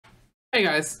Hey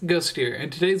guys, Ghost here. In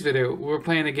today's video, we're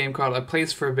playing a game called A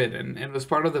Place Forbidden, and it was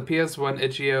part of the PS1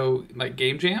 itch.io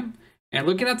game jam. And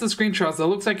looking at the screenshots, it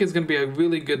looks like it's going to be a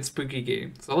really good spooky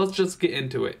game. So let's just get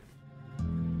into it.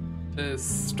 The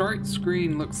start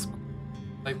screen looks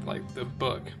like the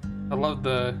book. I love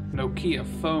the Nokia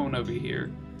phone over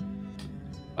here.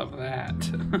 Love that.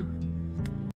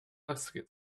 Let's get.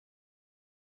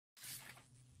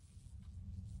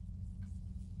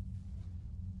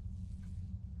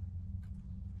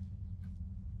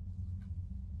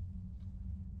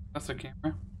 That's a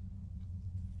camera.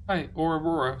 Hi,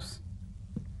 Ouroboros.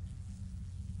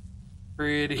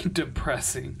 Pretty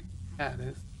depressing. Yeah, it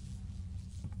is.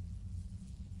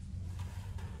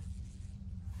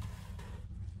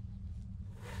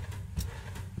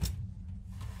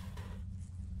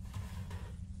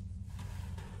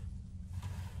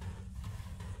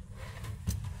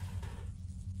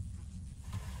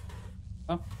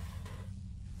 Oh.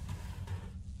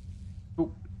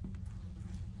 Oh.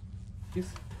 Please.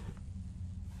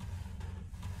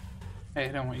 Hey,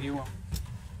 I don't want you on.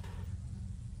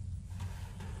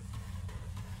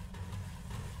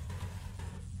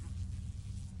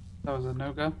 That was a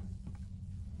no-go.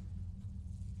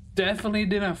 Definitely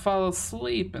didn't fall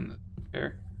asleep in the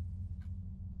chair.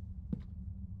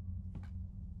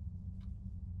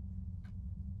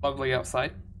 Lovely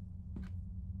outside.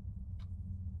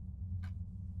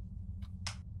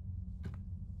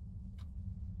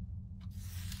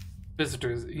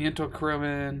 Visitors, Yanto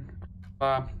Kuroman.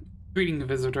 Greeting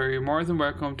visitor, you're more than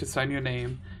welcome to sign your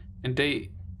name and date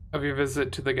of your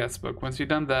visit to the guest book. Once you've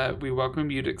done that, we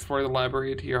welcome you to explore the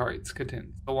library to your heart's content,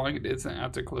 so long it isn't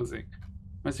after closing.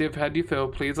 Once you have had your fill,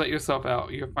 please let yourself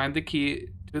out. You'll find the key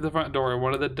to the front door in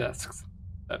one of the desks.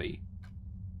 Study.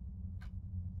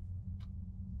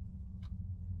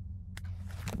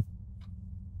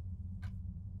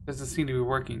 Doesn't seem to be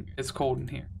working. It's cold in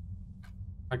here.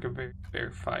 Like a very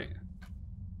fair fight.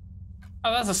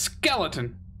 Oh, that's a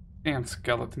skeleton! Damn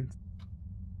skeletons.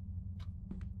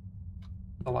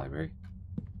 The library.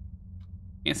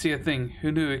 Can't see a thing.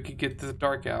 Who knew it could get this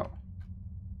dark out?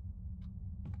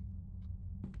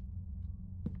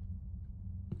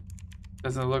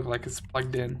 Doesn't look like it's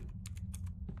plugged in.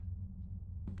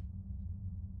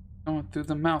 Someone threw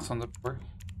the mouse on the door.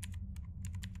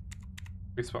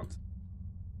 Response.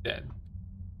 Dead.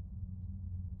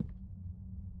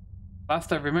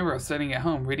 Last I remember, I was sitting at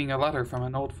home reading a letter from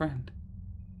an old friend.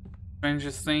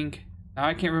 Strangest thing. Now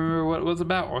I can't remember what it was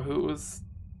about or who it was.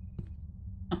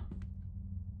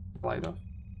 Light off.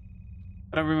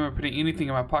 I don't remember putting anything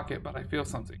in my pocket, but I feel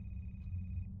something.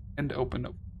 And open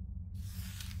up.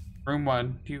 Room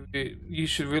 1. You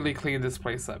should really clean this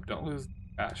place up. Don't lose the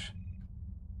trash.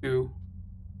 2.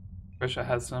 Wish I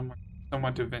had someone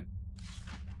to vent.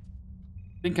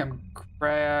 I think I'm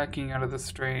cracking out of the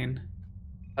strain.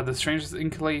 I had the strangest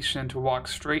inclination to walk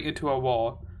straight into a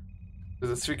wall.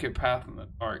 There's a secret path in the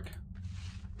dark.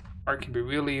 Art can be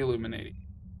really illuminating.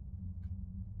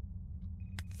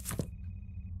 I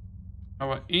don't know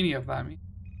what any of that means.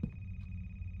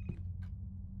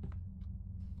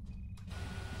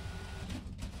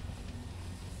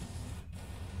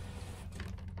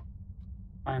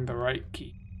 Find the right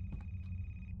key.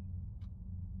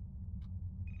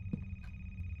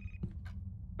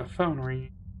 The phone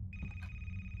ringing.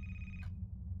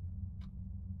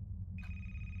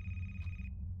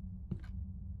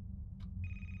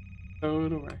 Throw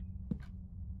it away.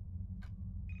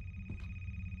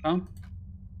 Phone?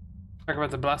 Talk about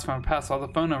the blast phone pass. All the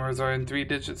phone numbers are in 3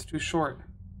 digits too short.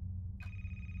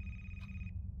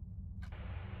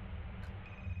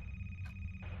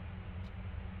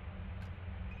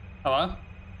 Hello?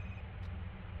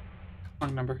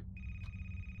 Wrong number.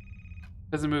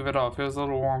 Doesn't move at all. Feels a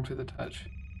little warm to the touch.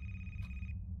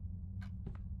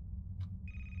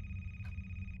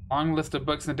 Long list of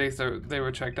books and dates that they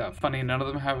were checked out. Funny, none of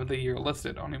them have the year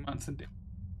listed, only months and days.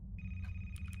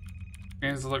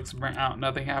 Screen looks burnt out.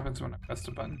 Nothing happens when I press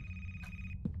the button.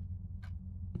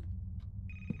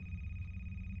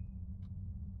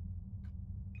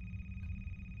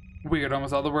 Weird,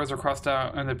 almost all the words are crossed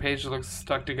out and the page looks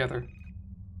stuck together.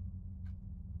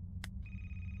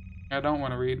 I don't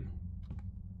want to read.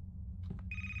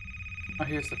 Oh,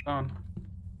 here's the phone.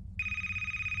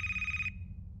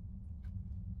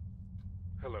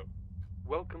 Hello.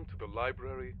 Welcome to the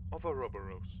Library of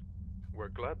Ouroboros. We're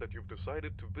glad that you've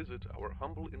decided to visit our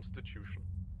humble institution.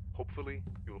 Hopefully,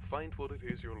 you'll find what it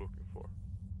is you're looking for.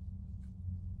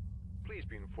 Please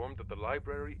be informed that the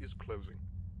library is closing.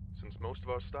 Since most of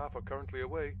our staff are currently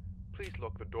away, please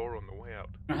lock the door on the way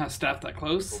out. I don't have staff that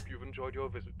close. Hope you've enjoyed your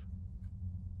visit.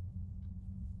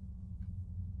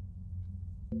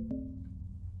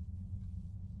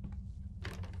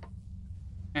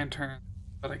 lantern,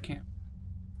 but I can't.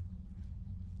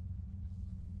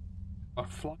 A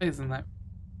fly is in that.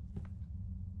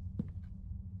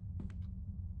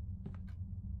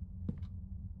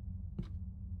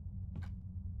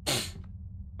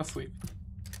 Asleep.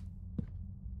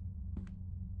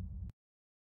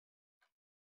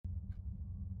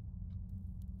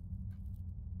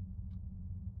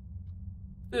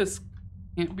 This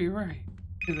can't be right.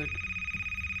 Is it?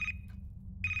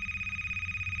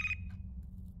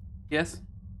 Yes?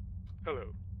 Hello.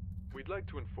 We'd like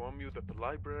to inform you that the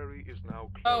library is now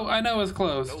closed. Oh, I know it's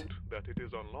closed. Note that it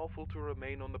is unlawful to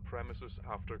remain on the premises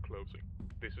after closing.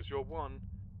 This is your one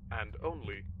and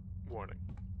only warning.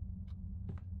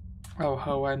 Oh,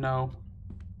 ho, I know.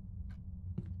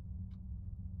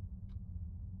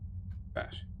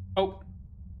 Gosh. Oh.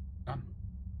 Gone.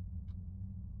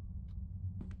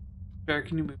 Barry,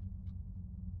 can you move?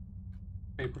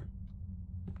 Paper.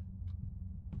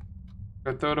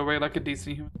 Go throw it away like a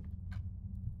decent human.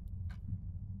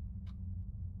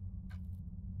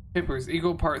 Papers,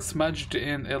 eagle part smudged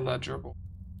and illegible.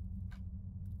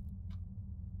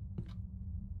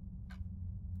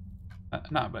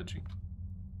 Not budging.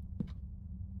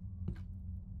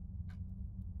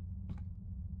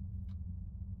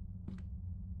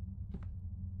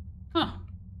 Huh.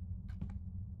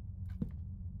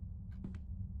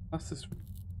 What's this?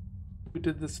 Who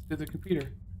did this to the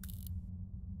computer?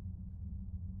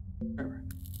 Whatever.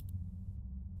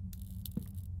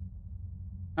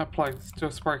 Not plugged,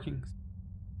 still sparking.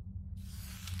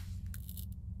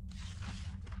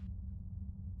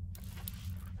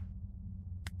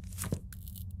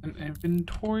 An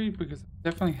inventory, because I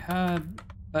definitely had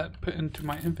that put into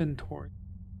my inventory.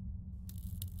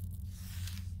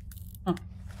 Huh.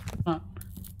 Not.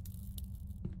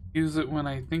 Use it when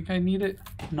I think I need it.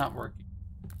 Not working.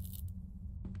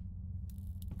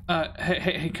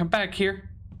 Hey, come back here.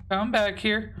 Come back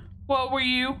here. What were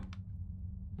you?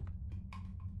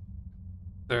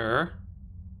 Sir.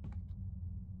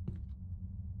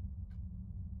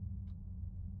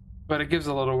 But it gives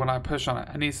a little when I push on it.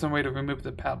 I need some way to remove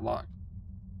the padlock.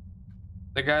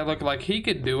 The guy looked like he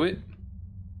could do it.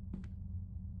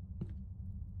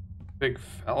 Big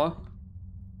fella.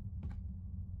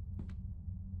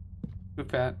 Too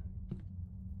fat.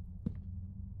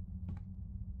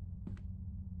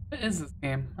 What is this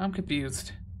game? I'm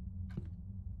confused.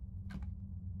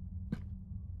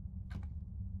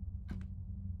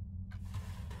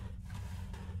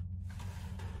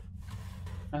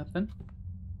 Nothing.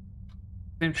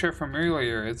 Same shirt from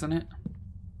earlier, isn't it?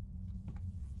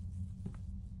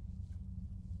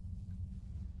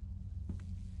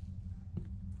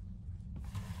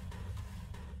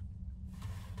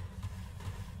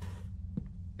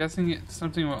 Guessing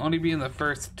something will only be in the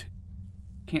first two.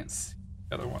 Can't see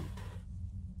the other one.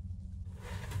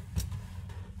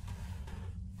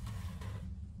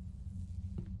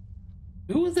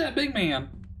 Who was that big man?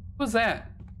 Who was that?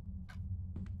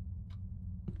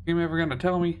 Are you ever gonna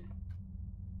tell me?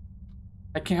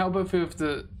 I can't help but feel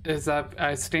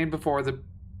I stand before the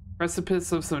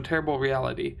precipice of some terrible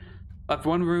reality. Left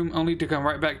one room only to come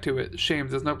right back to it. Shame,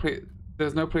 there's no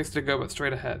place to go but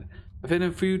straight ahead. I've hidden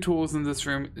a few tools in this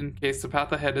room in case the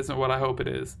path ahead isn't what I hope it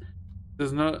is.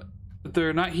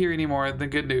 They're not here anymore, then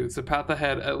good news. The path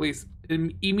ahead, at least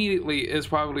immediately, is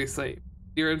probably safe.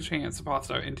 Zero chance of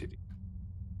hostile entity.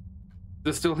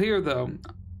 They're still here though.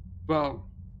 Well,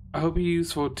 I hope they're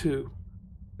useful too.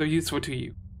 They're useful to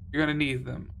you. You're gonna need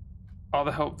them. All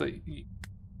the help that you...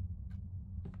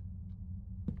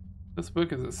 This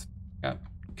book is a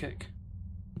kick.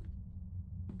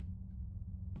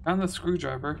 Found the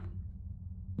screwdriver.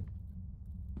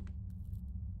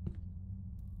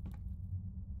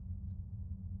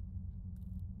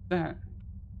 That.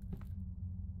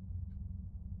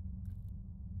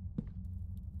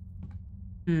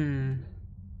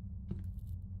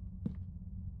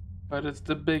 But it's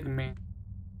the big man.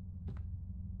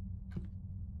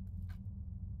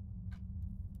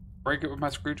 Break it with my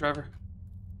screwdriver.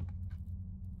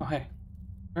 Oh hey.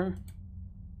 Where?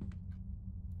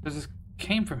 This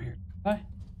came from here. Hi.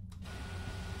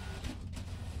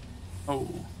 Oh.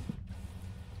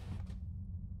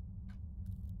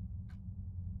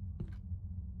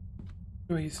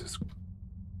 Jesus.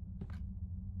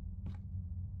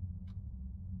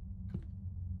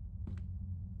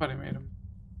 But I made him.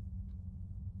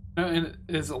 No, and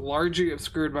it is largely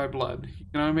obscured by blood. You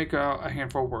can only make out a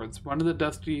handful of words. One of the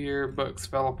dustier books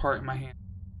fell apart in my hand.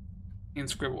 And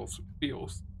scribbles,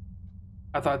 feels.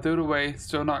 I thought I threw it away,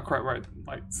 still not quite right.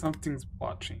 Like something's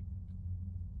watching.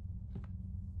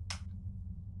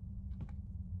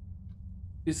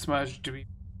 Too smudged to be.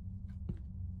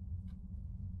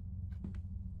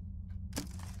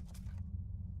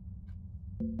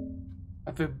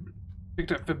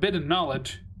 picked up forbidden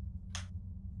knowledge.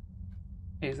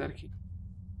 Hey, is that a key?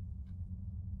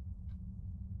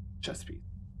 Chest piece.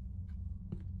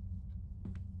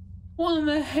 What in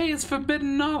the hey is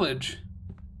forbidden knowledge?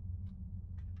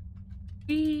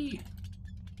 Eee.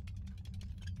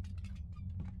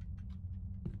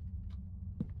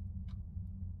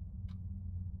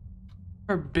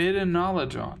 Forbidden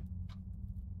knowledge on.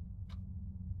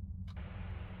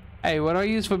 Hey, what do I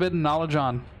use forbidden knowledge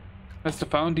on? Mr.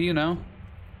 Phone, do you know?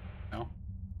 No.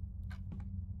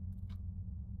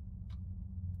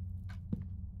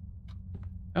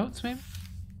 Notes, maybe?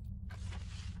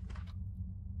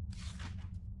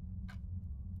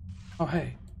 Oh,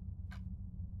 hey.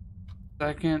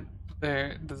 Second,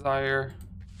 their desire.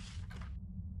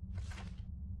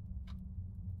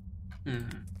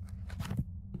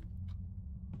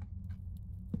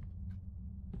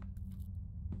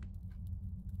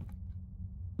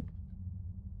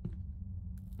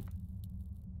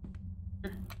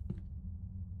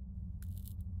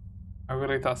 I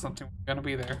really thought something was gonna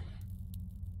be there.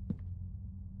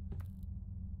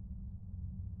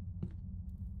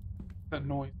 That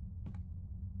noise.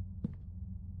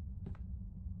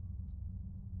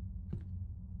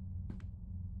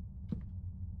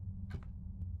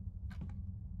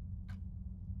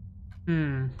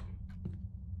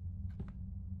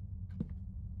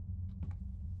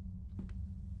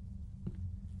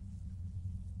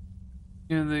 You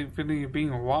know, the feeling you're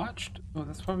being watched? Oh,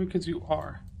 that's probably because you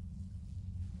are.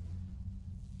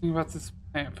 Something about this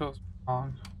plant feels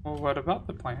wrong. Well, what about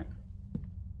the plant?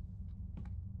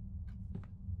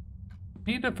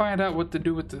 Need to find out what to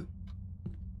do with the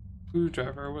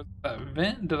screwdriver. Was that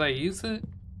vent? Did I use it?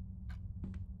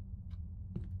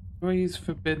 Do I use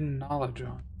forbidden knowledge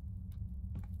on?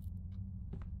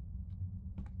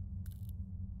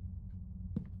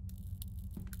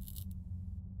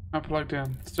 Not plugged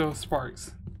in. Still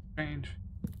sparks. Strange.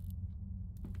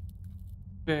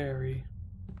 Very.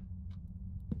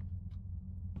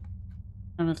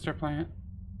 Hi, Mr. Plant.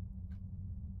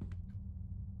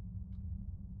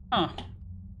 Huh.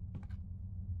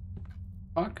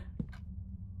 Fuck.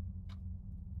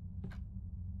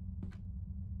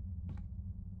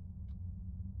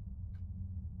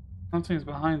 Something's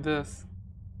behind this.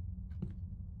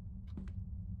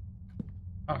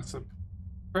 Oh, it's a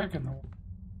crack in the wall.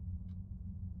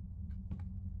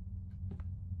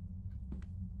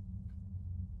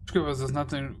 Scribbles is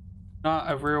nothing,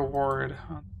 not a real word.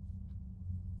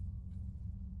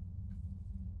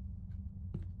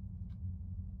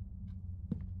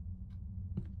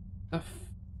 The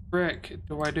frick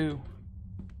do I do?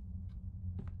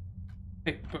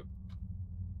 Hey, but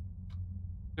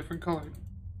different color.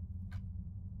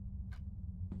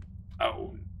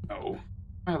 Oh no,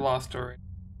 I lost already.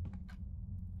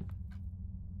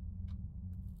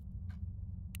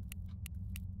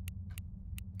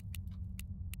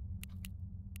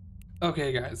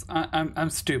 Okay, guys, I'm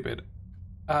stupid.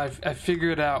 I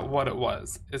figured out what it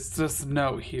was. It's this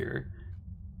note here.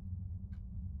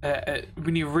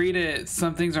 When you read it,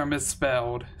 some things are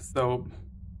misspelled, so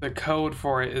the code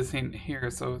for it is in here.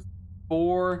 So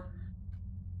 4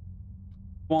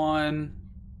 1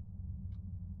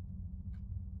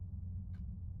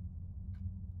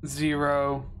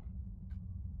 0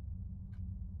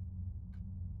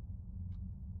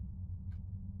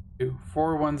 2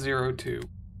 4102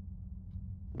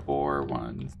 4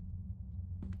 1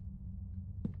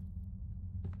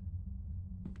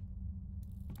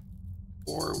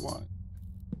 4 1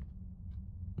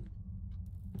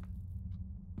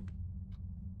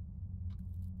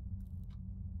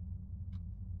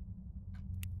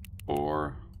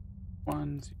 4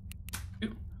 1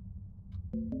 2.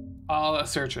 All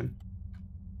searching.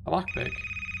 A lockpick.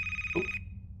 Oh.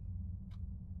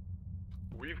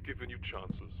 We've given you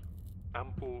chances.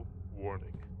 Ample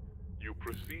warning. You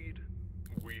proceed,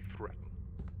 we threaten.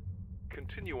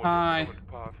 Continue on your current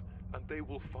path, and they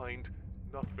will find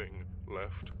nothing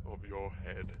left of your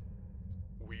head.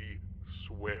 We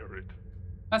swear it.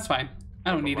 That's fine.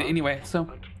 I don't need it anyway, so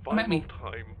come at me.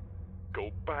 Time, go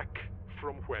back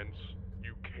from whence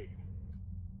you came.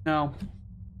 No.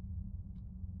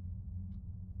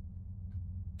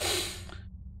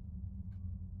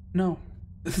 No.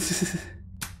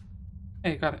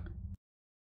 Hey, got it.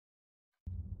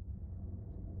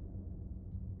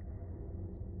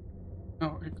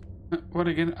 Oh, what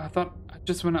again? I thought I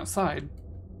just went outside.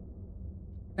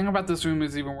 The thing about this room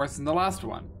is even worse than the last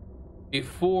one.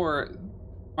 Before,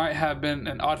 might have been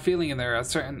an odd feeling in there, a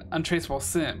certain untraceable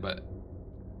scent, but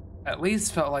at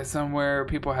least felt like somewhere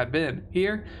people had been.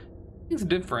 Here, it's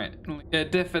different.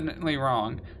 Definitely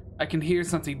wrong. I can hear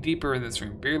something deeper in this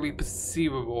room, barely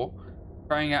perceivable,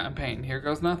 crying out in pain. Here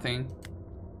goes nothing.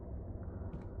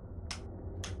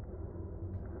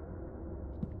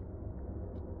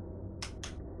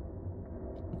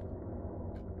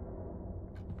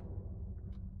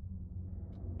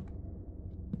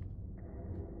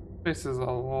 This is a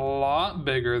lot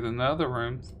bigger than the other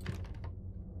rooms.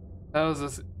 How is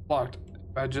this locked?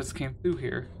 I just came through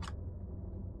here.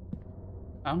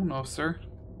 I don't know, sir.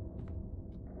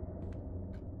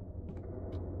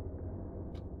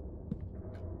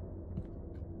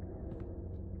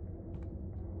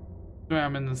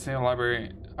 I'm in the same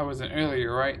library I was in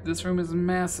earlier, right? This room is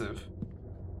massive.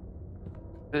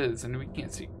 It is, and we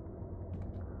can't see.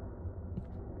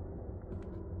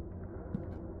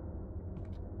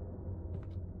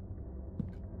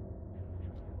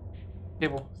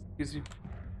 Cable, excuse you.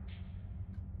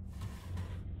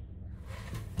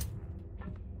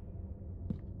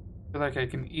 I feel like I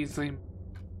can easily.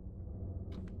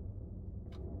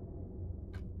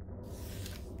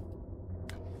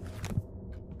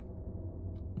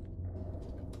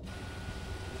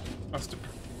 Must have.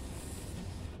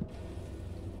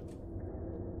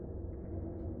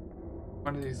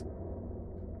 One of these.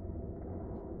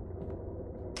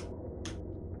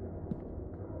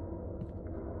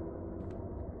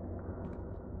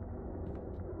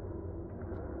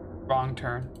 Wrong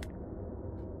turn.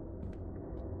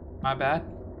 My bad.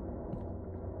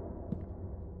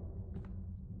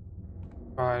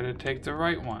 Try to take the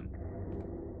right one.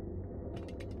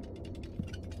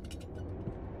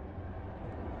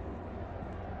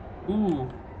 Ooh.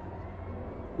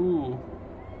 Ooh.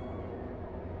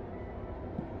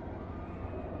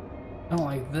 I don't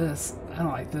like this. I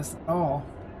don't like this at all.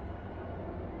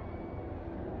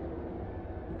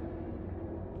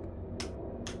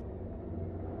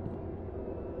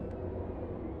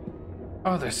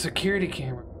 Oh, there's security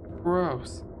camera.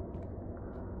 Gross.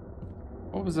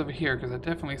 What was over here? Because I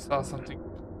definitely saw something.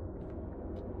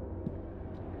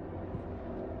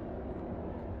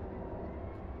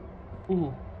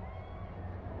 Ooh.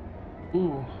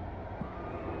 Ooh.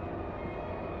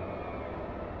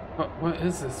 What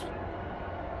is this?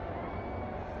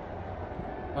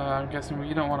 I'm guessing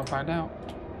we don't want to find out.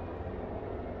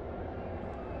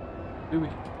 Do we?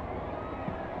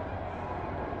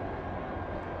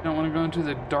 Don't want to go into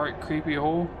the dark, creepy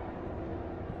hole.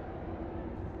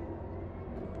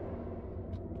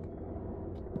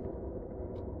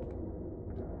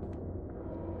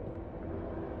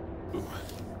 Ooh.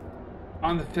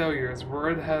 On the failures,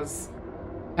 word has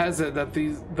it that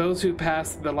those who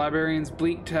pass the librarian's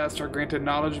bleak test are granted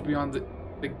knowledge beyond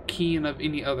the ken of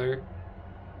any other.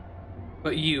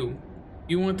 But you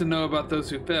want to know about those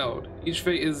who failed. Each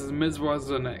fate is as miserable as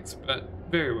the next, but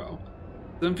very well.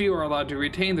 Some few are allowed to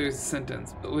retain their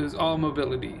sentence, but lose all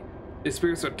mobility. Their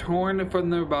spirits are torn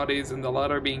from their bodies and the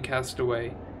latter being cast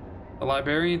away. The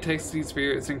librarian takes these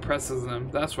spirits and presses them.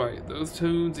 That's right, those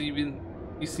tomes you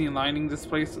see lining this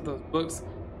place with those books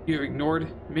you have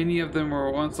ignored, many of them were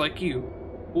once like you,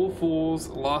 fools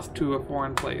lost to a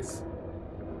foreign place.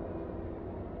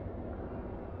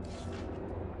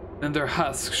 Then their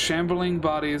husks, shambling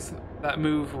bodies that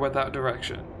move without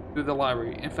direction. Through the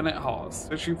library, infinite halls,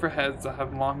 searching for heads that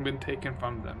have long been taken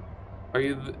from them.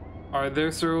 Are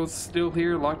their souls still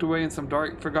here, locked away in some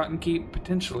dark, forgotten keep?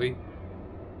 Potentially.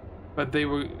 But they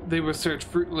were searched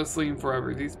fruitlessly and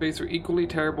forever. These fates were equally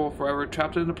terrible, forever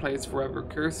trapped in a place, forever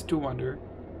cursed to wander.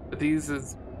 But these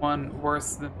is one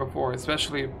worse than before,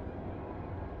 especially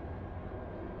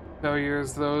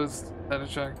failures, those that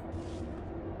attract.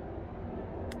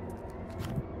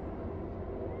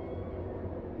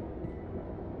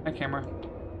 My camera.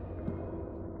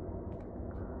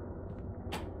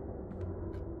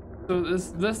 So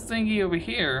this thingy over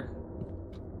here.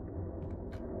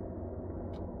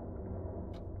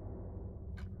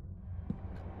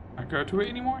 I go to it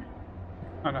anymore?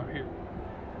 Oh no, here.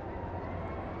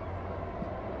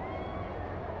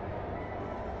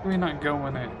 We're not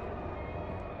going in.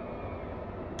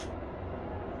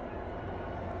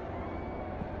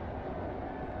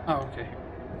 Oh, okay.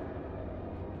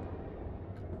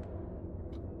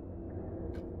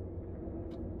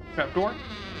 Trapdoor?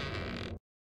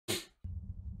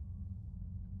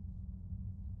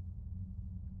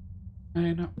 I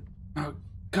know. Oh,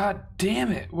 god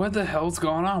damn it! What the hell's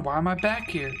going on? Why am I back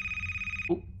here?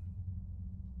 Oh.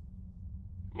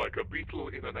 Like a beetle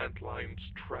in an antline's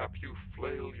trap, you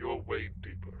flail your way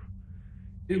deeper.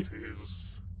 Dude. It is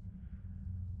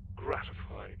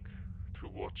gratifying to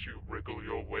watch you wriggle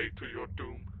your way to your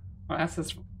doom. Well, that's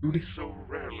just We rude. so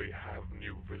rarely have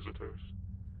new visitors.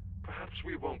 Perhaps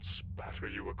we won't spatter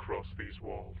you across these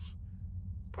walls.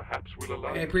 Perhaps we'll allow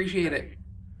I you appreciate to it. stay.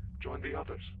 Join the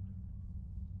others.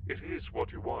 It is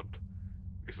what you want,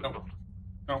 is it not?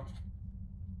 No.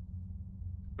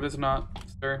 It is not,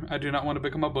 sir. I do not want to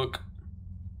become a book.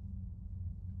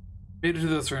 Made it to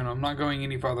this room. I'm not going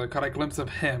any farther. Caught a glimpse of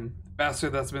him. The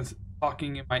bastard that's been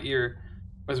talking in my ear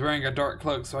was wearing a dark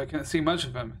cloak, so I couldn't see much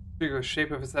of him. The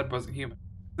shape of his head wasn't human.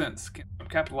 Since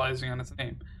capitalizing on his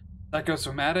name. That goes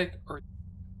dramatic or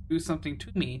do something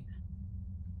to me.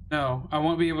 No, I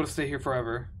won't be able to stay here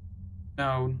forever.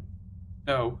 No.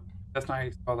 That's not how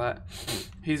you spell that.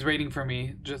 He's waiting for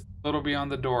me, just a little beyond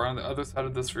the door on the other side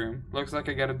of this room. Looks like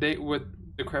I got a date with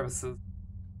the crevices.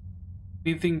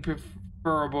 Anything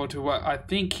preferable to what I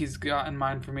think he's got in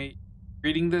mind for me.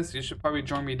 Reading this, you should probably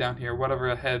join me down here, whatever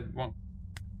ahead won't.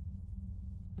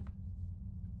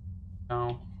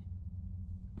 No.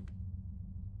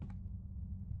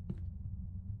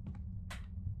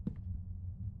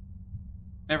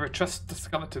 Never trust the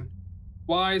skeleton.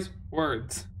 Wise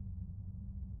words.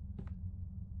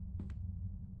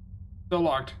 Still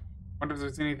locked. Wonder if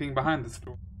there's anything behind this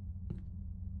door.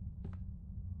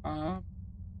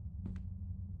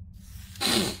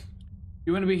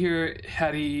 You wouldn't be here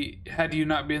had you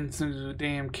not been so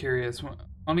damn curious.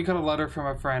 Only got a letter from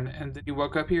a friend, and then you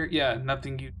woke up here? Yeah,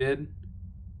 nothing you did.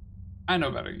 I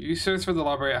know better. You searched for the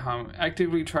library at home,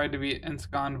 actively tried to be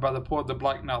ensconced by the pool of the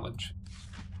black knowledge.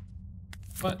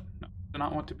 But no, do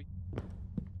not want to be.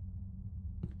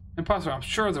 Impossible. I'm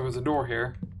sure there was a door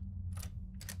here.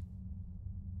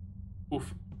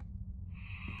 Oof.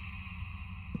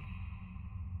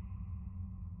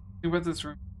 See what's this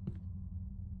room?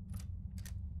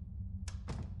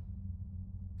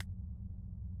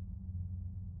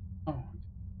 Oh,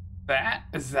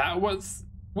 is that what's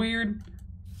weird?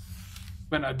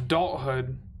 When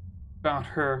adulthood found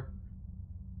her,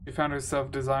 she found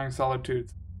herself desiring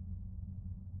solitude.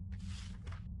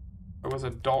 It was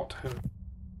adulthood.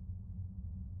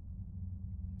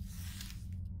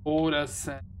 Old as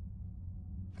sin.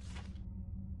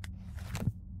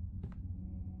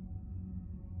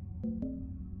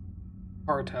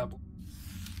 Power tablet.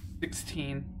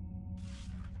 16.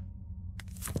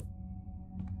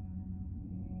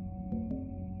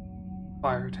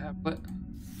 Fire tablet.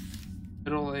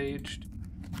 Middle-aged.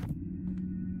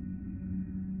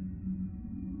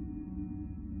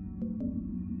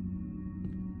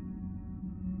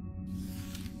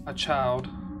 A child.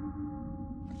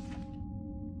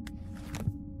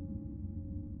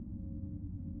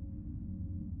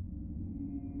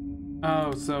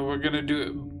 Oh, so we're gonna do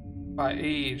it by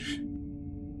age.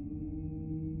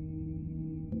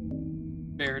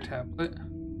 Bear tablet.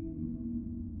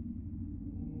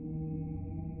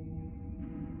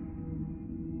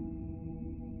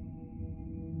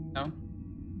 No.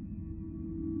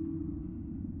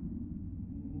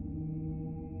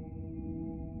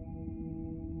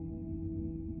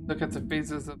 Look at the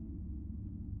phases of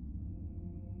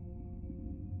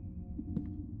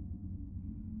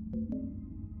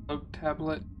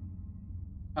tablet.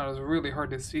 Oh, it was really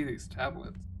hard to see these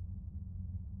tablets.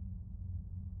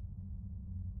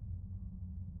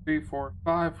 3, 4,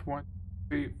 5, 1,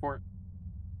 3, 4.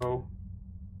 Oh.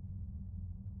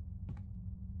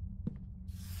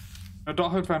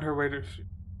 Adulthood found her way to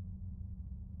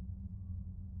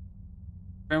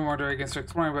Grandmother against her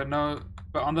exploring,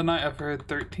 but on the night of her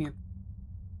 13th,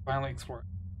 finally explored.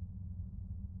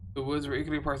 The woods were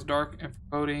equally parts dark and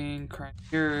foreboding, crying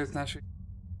tears, naturally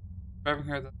driving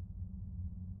her.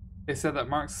 They said that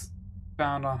marks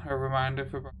found on her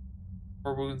reminded of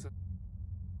her wounds.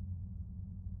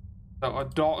 So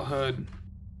adulthood.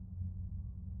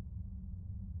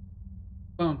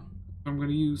 Phone. I'm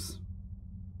gonna use.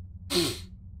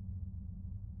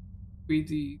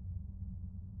 Read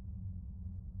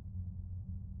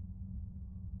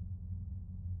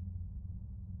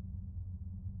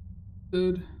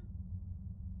Good.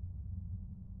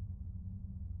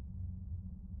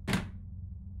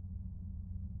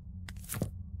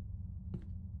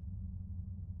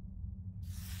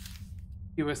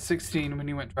 He was 16 when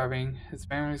he went driving. His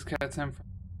family's kept him from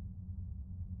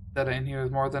that, and he was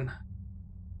more than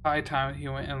high time he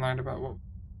went and learned about what.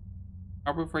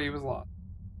 Not before he was lost.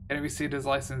 He hadn't received his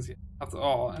license yet, after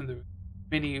all, and the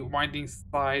many winding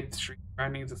side streets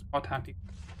surrounding the small town.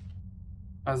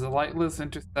 As a lightless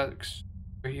intersection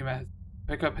where he met his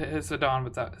pickup hit his sedan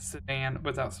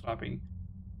without stopping.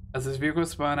 As his vehicle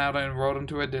spun out and rolled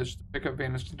into a ditch, the pickup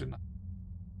vanished into nothing.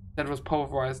 His head was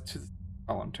pulverized to the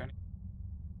column, turning.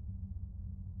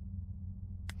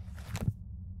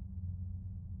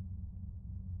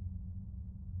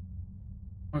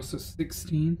 So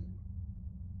 16.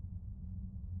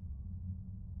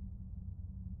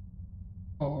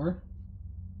 Oh.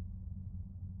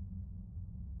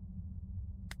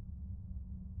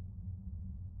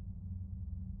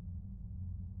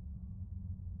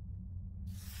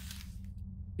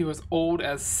 He was old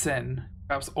as sin,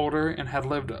 perhaps older, and had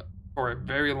lived for a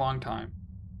very long time.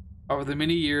 Over the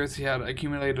many years, he had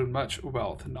accumulated much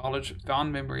wealth, knowledge,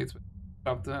 fond memories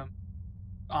of the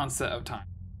onset of time.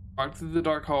 Walked through the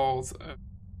dark halls,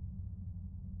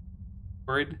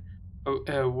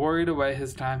 worried away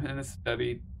his time in his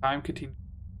study. Time continued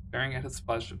staring at his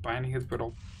flesh, binding his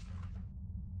brittle.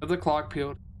 As the clock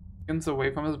peeled seconds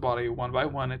away from his body, one by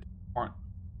one, it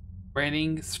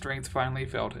waning strength finally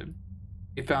failed him.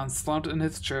 He found slumped in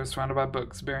his chair, surrounded by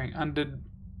books bearing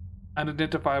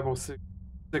unidentifiable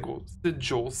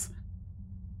sigils.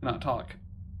 Cannot talk.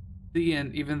 The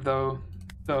end, even though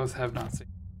those have not seen.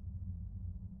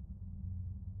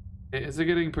 Is it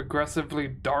getting progressively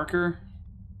darker?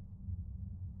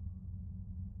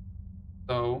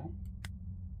 So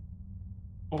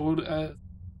old as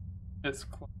it's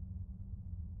close.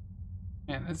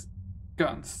 Man, it's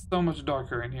gotten so much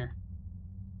darker in here.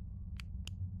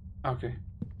 Okay.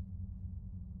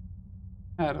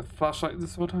 I had a flashlight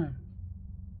this whole time.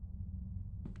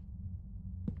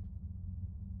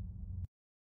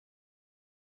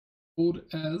 Old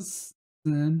as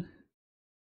then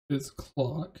is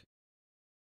clock.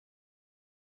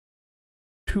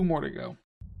 2 more to go.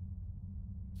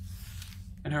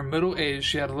 In her middle age,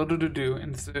 she had little to do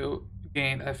and so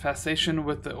gained a fascination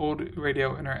with the old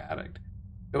radio in her attic.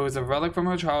 It was a relic from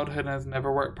her childhood and has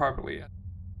never worked properly.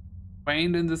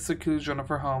 Waned in the seclusion of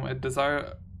her home, a desire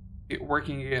to get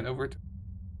working again over time.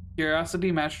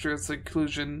 Curiosity matched her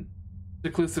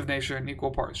seclusive nature in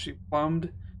equal parts. She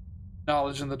plumbed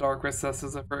knowledge in the dark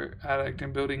recesses of her attic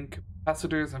and building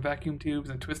capacitors and vacuum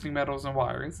tubes and twisting metals and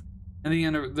wires. In the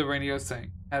end, the radio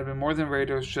sang. It had been more than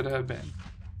radio should have been.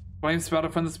 Flames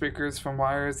spouted from the speakers, from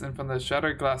wires, and from the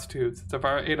shattered glass tubes. The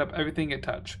fire ate up everything it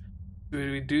touched. It was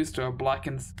reduced to a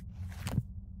blackened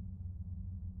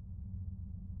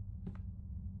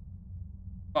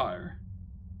fire.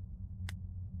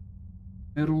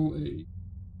 Middle age.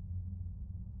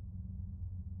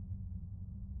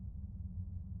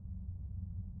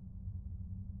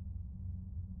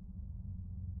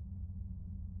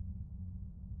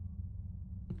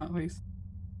 At least.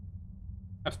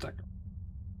 I've stuck.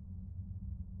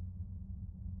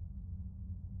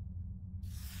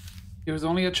 He was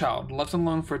only a child, left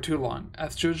alone for too long.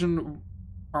 As children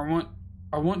are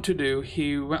wont to do,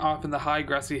 he went off in the high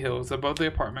grassy hills above the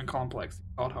apartment complex he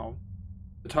called home.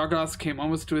 The tall grass came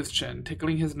almost to his chin,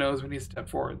 tickling his nose when he stepped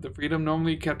forward. The freedom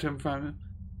normally kept him from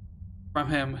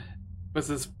him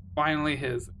was finally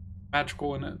his,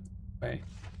 magical in its way.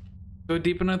 So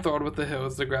deep and enthralled with the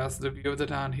hills, the grass, the view of the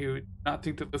town, he would not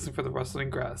think to listen for the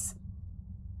rustling grass.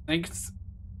 Snakes.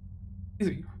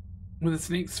 When the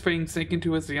snake's fangs sank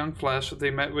into his young flesh,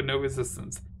 they met with no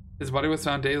resistance. His body was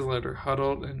found days later,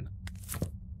 huddled and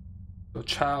the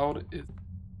child is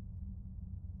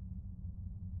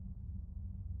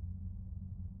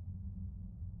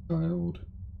child.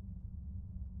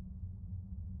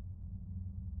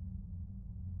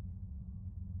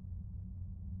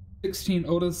 "16,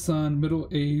 oldest son, middle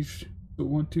aged." So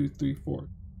 1, 2, 3, 4.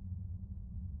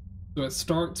 So it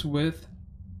starts with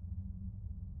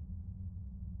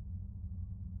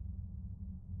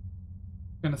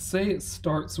I'm gonna say it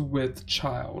starts with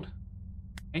child.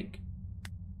 Hank.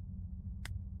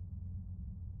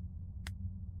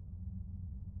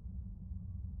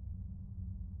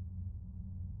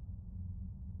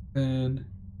 Then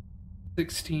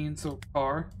 16, so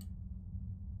car.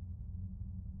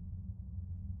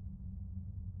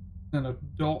 And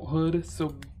adulthood,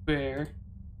 so bear.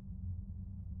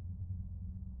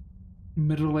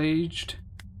 Middle-aged.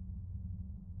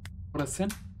 What a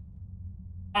sin.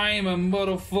 I am a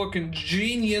motherfucking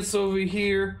genius over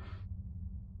here.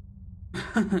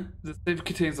 The safe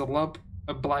contains a lump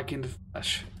of blackened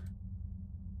flesh.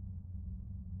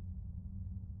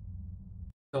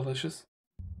 Delicious.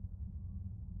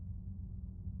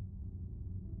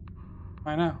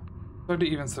 I know. It's hard to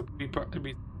even be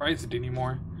surprised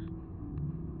anymore.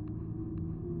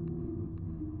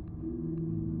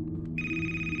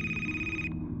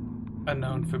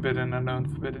 Unknown, forbidden, unknown,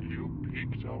 forbidden. You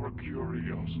piqued our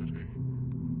curiosity.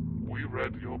 We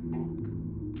read your book,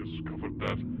 discovered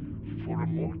that for a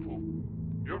mortal,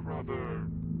 you're rather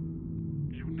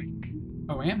unique.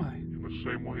 Oh, am I? In the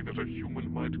same way that a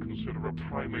human might consider a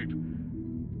primate,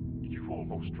 you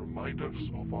almost remind us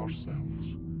of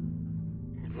ourselves.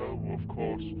 Though, of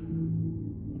course,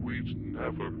 we'd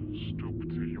never stoop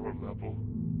to your level.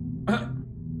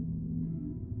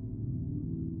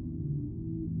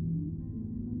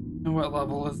 And what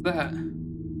level is that?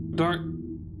 Dark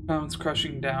comes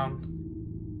crushing down.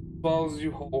 Swallows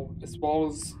you whole. It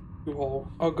swallows you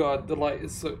whole. Oh god, the light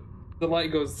is so The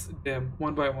light goes dim,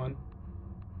 one by one.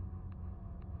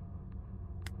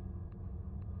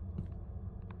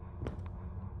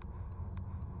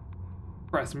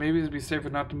 Press. Maybe it'd be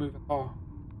safer not to move at all.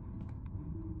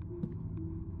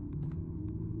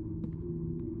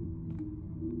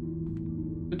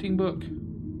 Fitting book.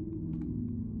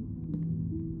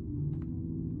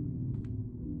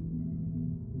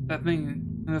 That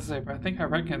thing in the paper, I think I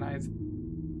recognize it.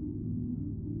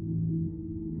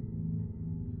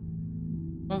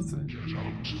 What's it? Get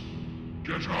out!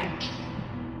 Get out!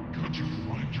 Can't you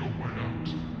find your way out?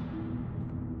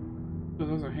 Oh,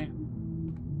 those are hands.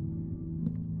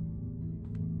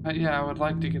 Yeah, I would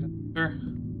like to get in. Sure.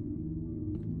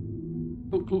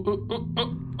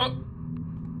 Oh.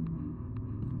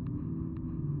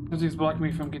 Something's blocking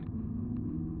me from getting.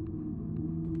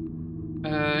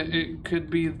 It could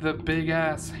be the big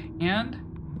ass hand.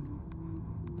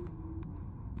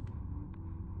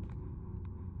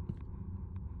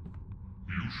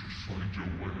 You should find your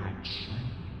way out soon.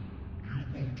 You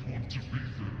won't want to be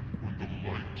there when the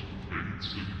light fades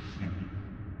in full.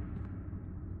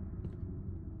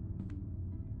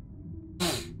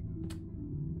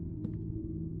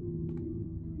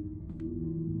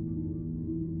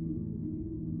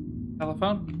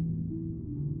 Telephone?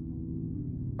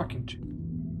 Fucking shit.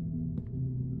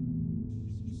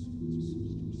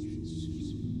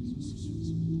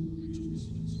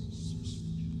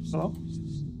 Hello?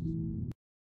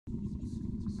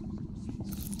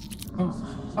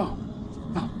 Oh.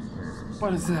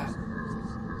 What is that?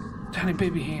 Tiny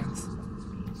baby hands.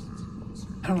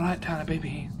 I don't like tiny baby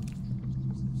hands.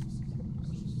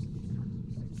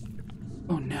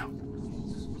 Oh no.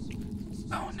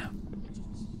 Oh no.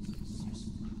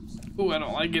 Oh, I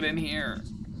don't like it in here.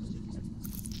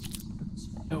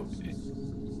 Oh.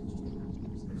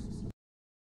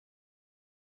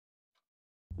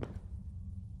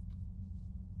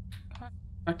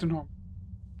 Back to normal.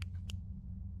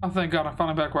 Oh, thank God, I'm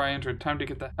finally back where I entered. Time to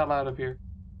get the hell out of here.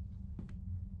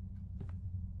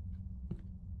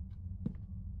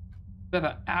 Is that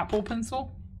an Apple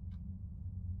Pencil?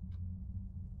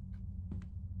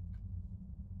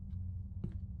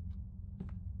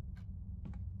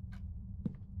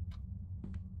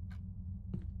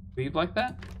 Leave like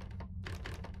that?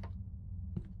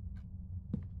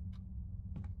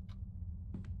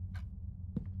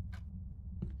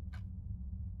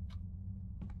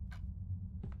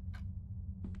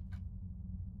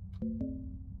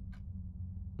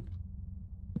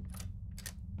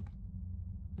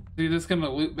 Dude, this gonna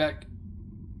loop back.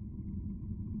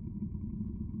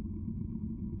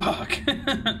 Fuck.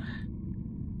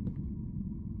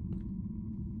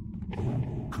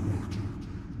 Oh, good.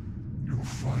 You're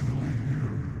finally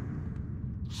here.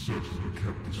 Certainly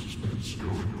kept the suspense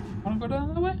going. Wanna go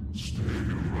down that way? Stay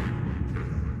right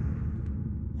there.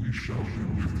 We shall be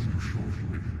with you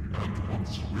shortly, and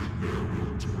once we're there,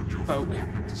 we'll turn your form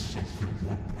into something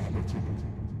more palatable.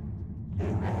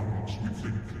 More arms, we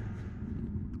think.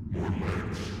 More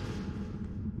legs.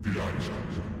 The eyes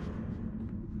out.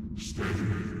 Stay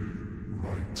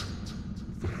right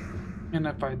there. And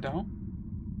if I don't?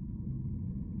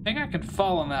 I think I can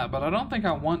fall on that, but I don't think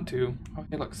I want to.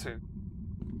 Okay, look, see.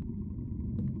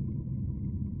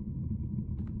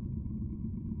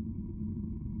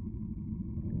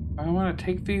 Do I want to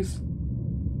take these?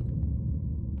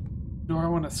 Do I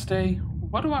want to stay?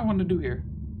 What do I want to do here?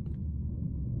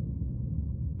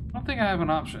 I don't think I have an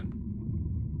option.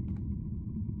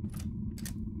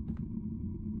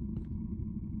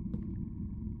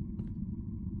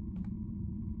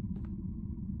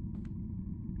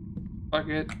 Fuck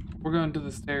it. We're going to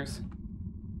the stairs.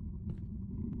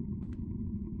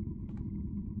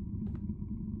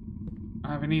 I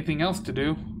don't have anything else to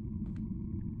do.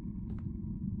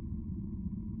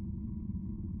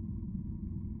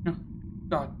 Oh,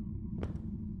 God.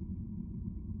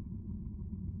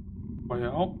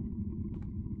 Well.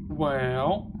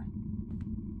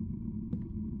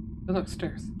 Hey, look,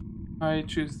 stairs. I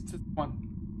choose this one.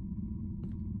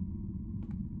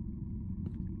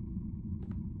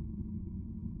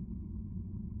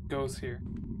 Goes here.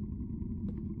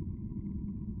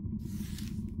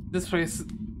 This place,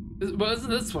 well, isn't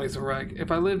this place a wreck? If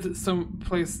I lived some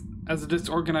place as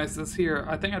disorganized as here,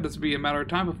 I think I'd just be a matter of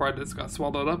time before I just got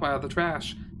swallowed up by all the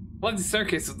trash. I like these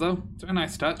staircases though. It's a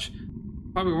nice touch.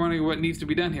 Probably wondering what needs to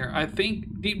be done here. I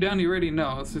think deep down you already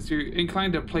know. Since you're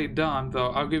inclined to play dumb,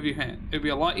 though, I'll give you a hint. It'd be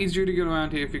a lot easier to get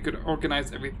around here if you could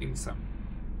organize everything some.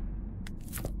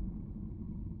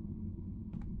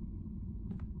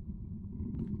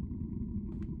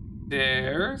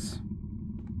 Stairs.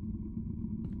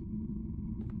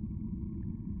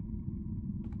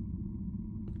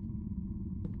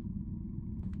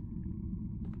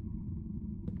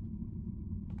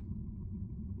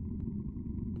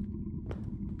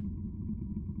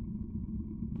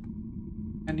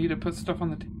 need to put stuff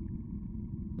on the table.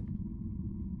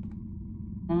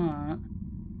 What?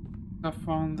 Stuff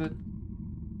on the...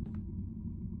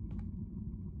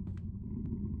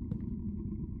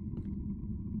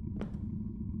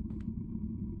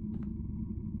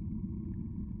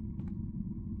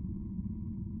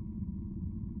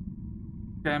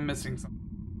 Okay, I'm missing something.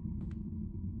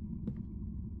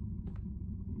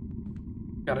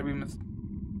 Gotta be missing.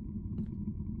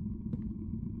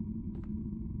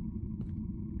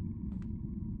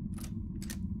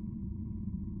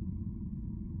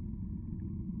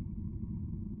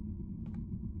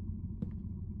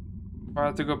 I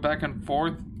have to go back and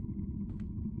forth.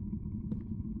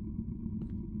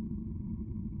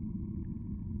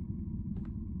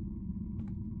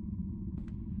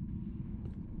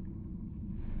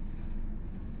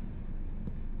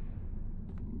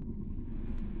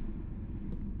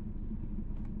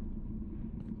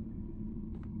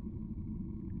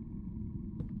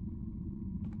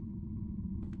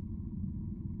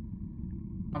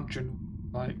 I'm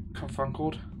like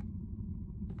confunkled.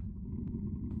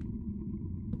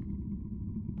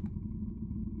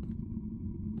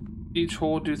 Each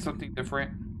hole do something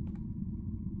different.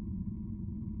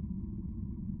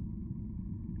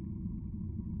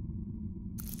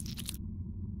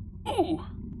 Ooh.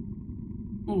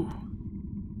 Ooh.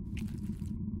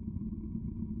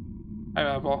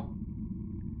 Hi, eyeball.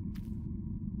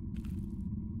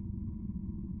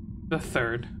 The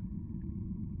third.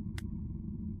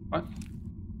 What?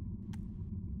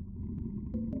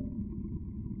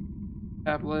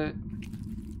 Tablet.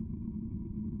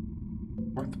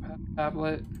 Fourth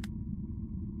tablet.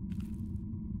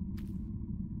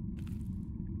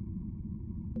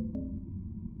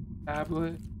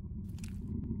 Tablet.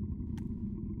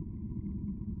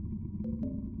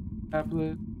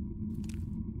 Tablet.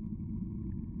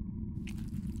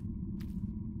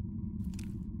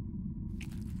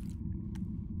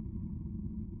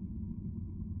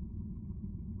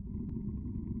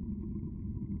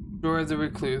 Sure as a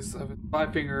recluse, of his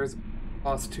 5 fingers,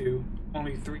 lost 2,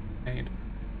 only 3 remained.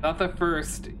 Not the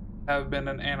first have been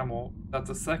an animal, that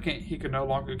the second he could no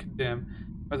longer condemn,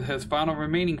 but his final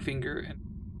remaining finger and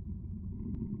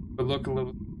would look a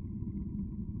little.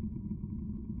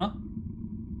 Huh?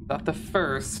 That the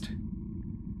first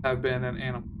have been an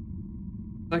animal.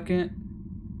 Second.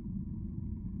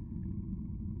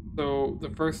 So the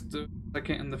first, the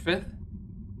second, and the fifth.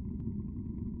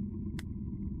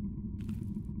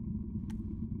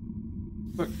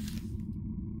 Look.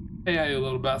 Hey, you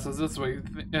little bastards, this way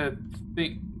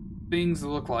things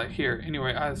look like. Here,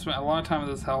 anyway, I spent a long time in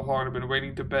this hellhole. I've been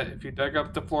waiting to bet if you dug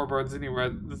up the floorboards anywhere,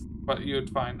 this is what you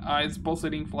would find. Eyes,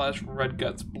 pulsating flesh, red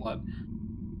guts, blood.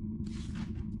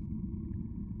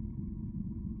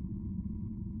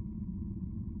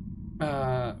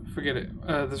 Forget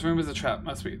it. This room is a trap,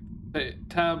 must be. The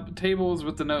tables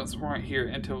with the notes weren't here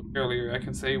until earlier. I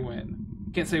can say when.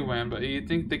 Can't say when, but you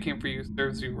think they came for you,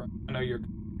 serves you right. I know you're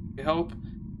help.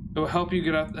 It will help you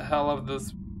get out the hell of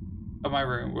my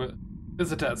room.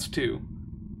 It's a test too.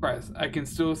 Christ, I can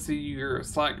still see your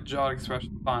slack-jawed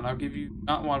expression. Fine, I'll give you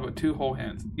not 1 but 2 whole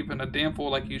hands, keeping a damn fool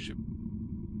like you should.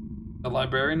 The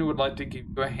librarian would like to give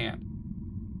you a hand.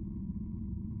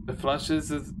 The flesh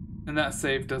is in that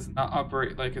safe does not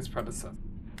operate like its predecessor.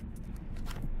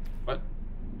 What?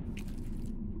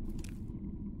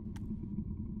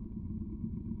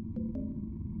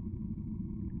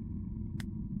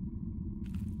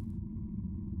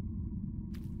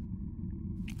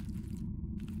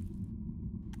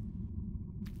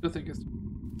 I think it's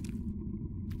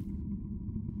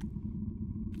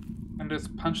and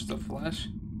just punch the flesh.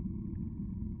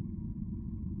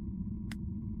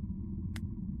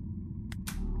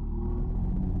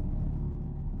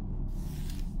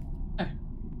 Hey,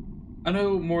 I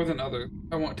know more than others.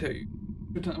 I won't tell you.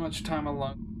 Spent that much time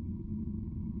alone.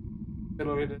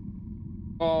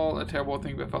 All a terrible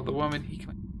thing befell the woman he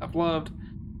claimed to have loved.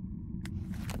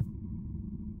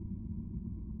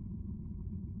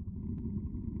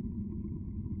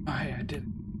 I did it.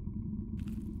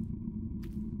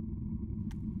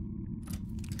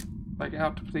 Like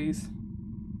out, please.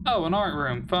 Oh, an art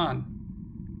room. Fun.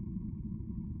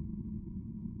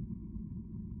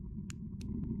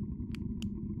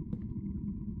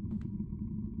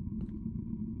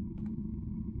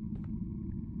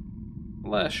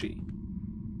 Fleshy.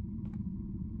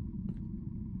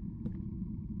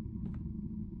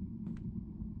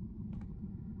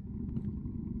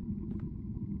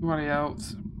 Anybody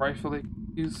else rightfully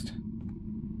confused?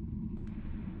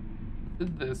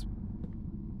 Did this?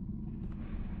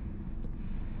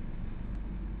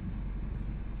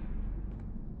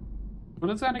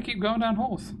 What is that? I keep going down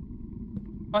holes.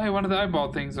 Oh, hey, one of the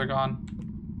eyeball things are gone.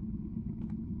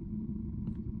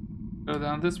 Go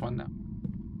down this one now.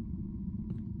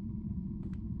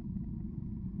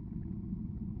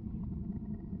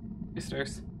 Hey,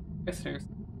 stairs. Hey, stairs.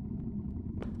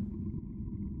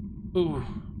 Ooh,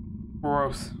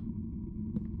 gross.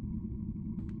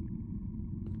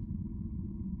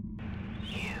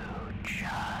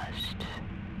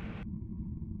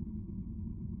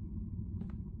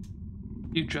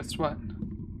 You just what?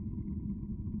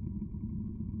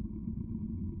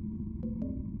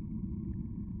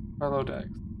 Hello, Dex.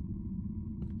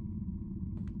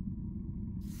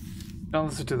 Don't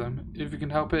listen to them. If you can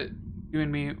help it, you and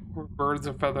me, we're birds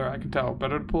of feather, I can tell.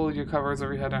 Better to pull your covers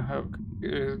over your head and hook.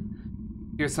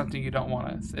 Here's something you don't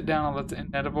want to. Sit down and let the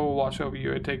inevitable wash over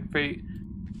you and take fate.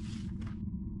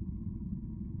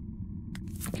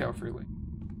 Kill freely.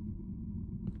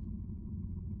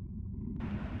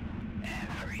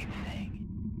 Everything.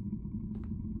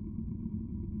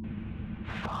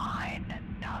 Find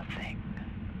nothing.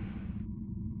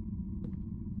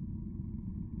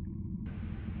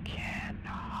 Can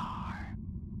harm.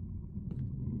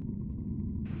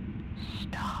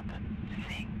 Stop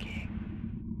thinking.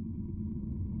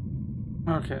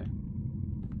 Okay.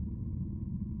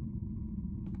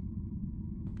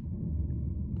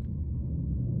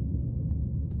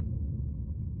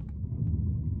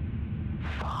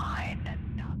 Find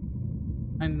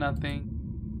nothing. And nothing.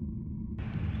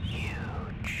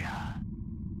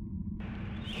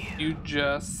 You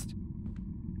just.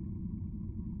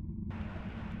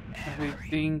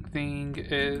 Everything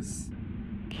is.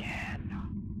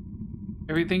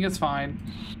 Everything is fine.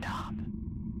 Stop.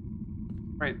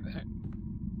 Right there.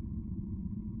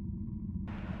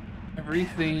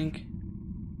 Everything.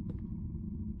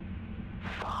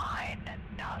 Find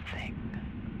nothing.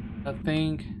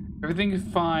 Nothing. Everything is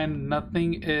fine.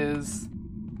 Nothing is.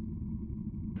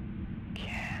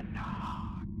 Can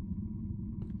harm.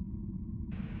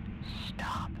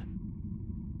 Stop.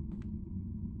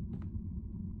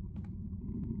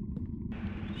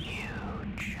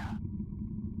 Huge.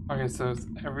 Okay, so is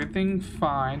everything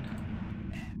fine?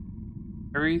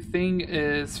 Everything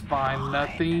is fine.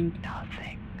 Nothing.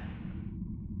 Nothing.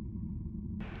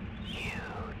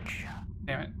 Huge.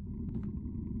 Damn it.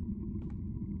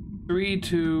 3,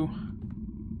 2.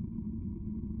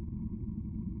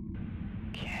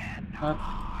 Can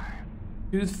harm.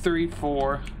 2, 3,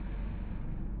 4.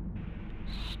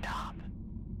 Stop.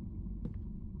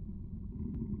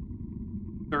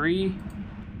 3,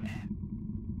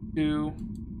 2.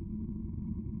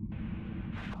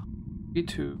 3,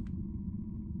 2.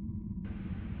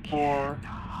 4.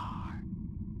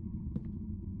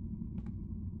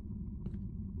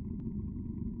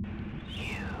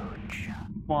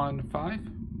 1, 5.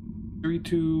 3,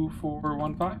 2, 4,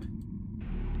 1, 5.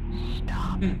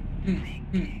 Stop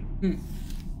thinking.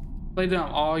 Lay down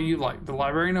all you like. The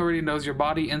librarian already knows your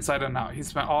body inside and out. He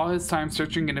spent all his time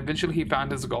searching and eventually he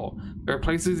found his goal. There are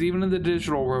places even in the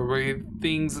digital world where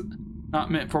things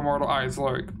not meant for mortal eyes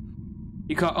lurk.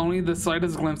 He caught only the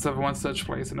slightest glimpse of one such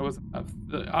place, and it was enough.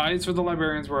 The eyes for the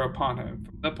librarians were upon him.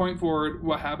 From that point forward,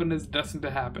 what happened is destined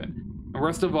to happen. And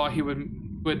worst of all, he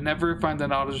would never find the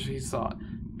knowledge he sought.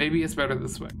 Maybe it's better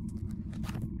this way.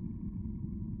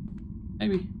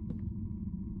 Maybe.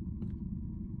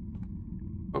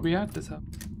 But we had this up.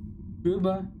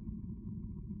 Goodbye.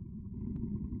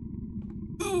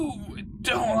 Ooh,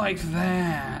 don't like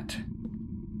that.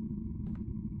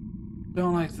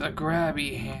 Don't like the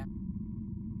grabby hand.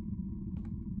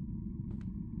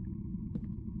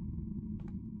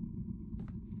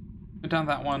 Put down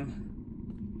that one.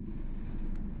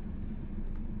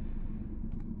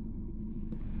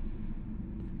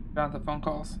 Down the phone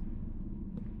calls.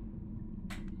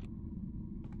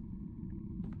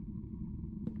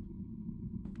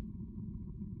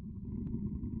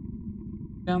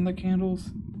 Down the candles.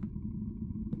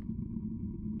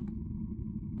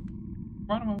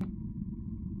 Run a moment.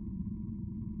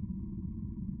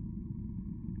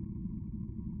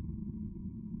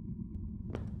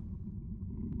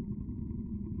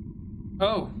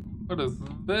 Oh, what is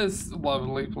this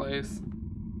lovely place?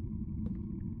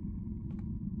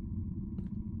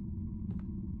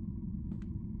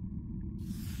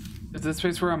 If this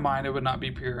space were a mine, it would not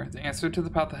be pure. The answer to the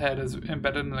path ahead is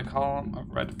embedded in the column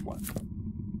of red blood.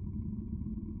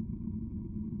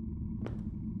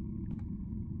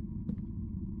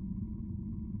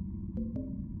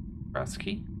 Press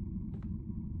key.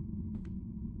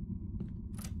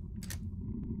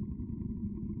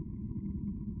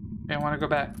 Okay, I want to go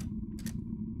back.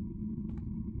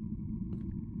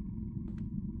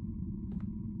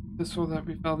 This hole that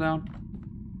we fell down.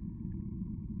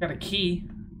 Got a key.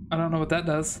 I don't know what that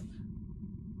does.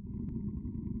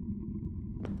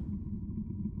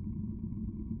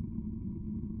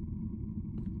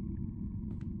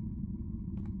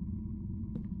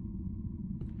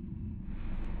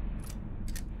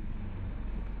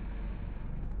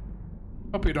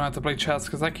 Hope you don't have to play chess,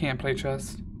 because I can't play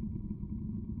chess.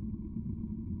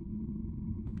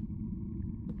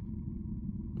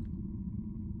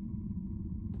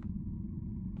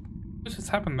 What just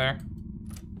happened there?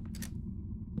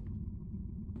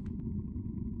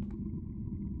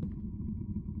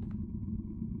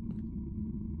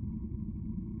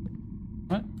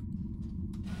 What?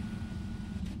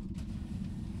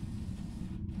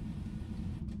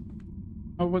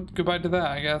 Oh, what? Goodbye to that,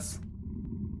 I guess.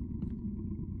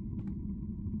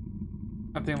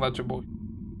 Nothing legible.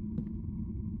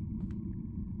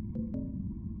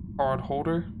 Card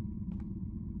holder.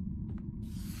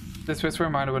 This space for a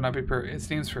reminder would not be pure. It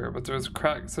seems fair, but there is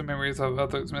cracks and memories of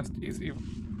others' misdeeds,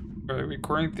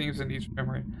 recurring themes in each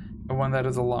memory, and one that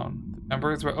is alone. The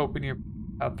numbers will open your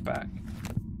path back.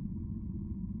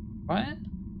 What?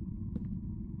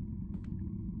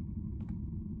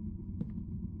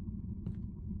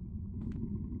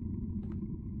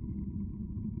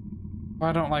 Well,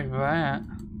 I don't like that.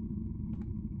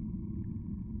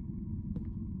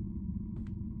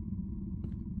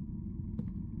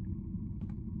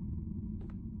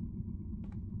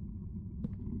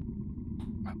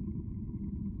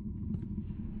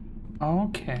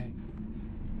 Okay.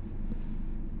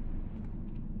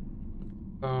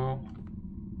 So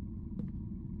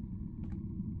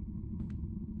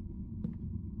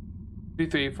 2,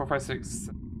 3, 4, 5, 6,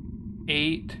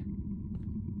 8,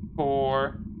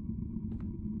 4,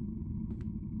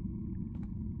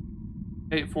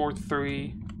 8, 4,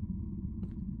 3,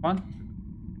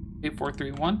 1. 8, 4,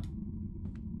 3, 1.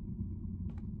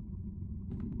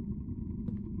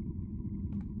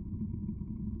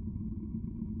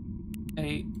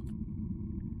 Eight,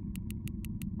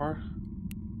 4.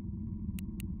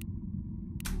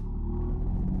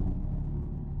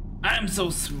 I'm so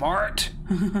smart.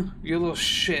 You little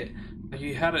shit.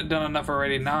 You hadn't done enough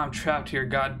already. Now I'm trapped here.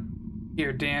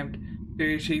 Here, damned.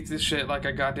 Here cheats this shit like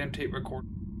a goddamn tape recorder.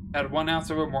 Add 1 ounce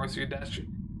of remorse. You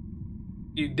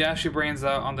dash your brains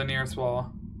out on the nearest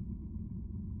wall.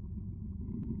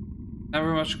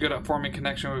 Never much good at forming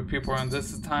connection with people, and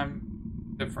this is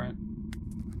time different.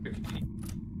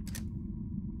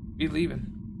 Be leaving.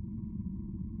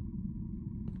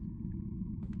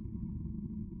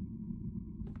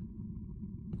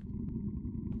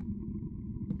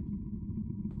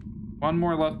 One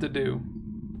more left to do.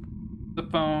 The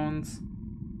phones.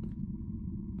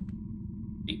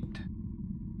 8.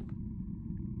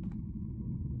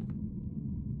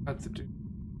 That's to do.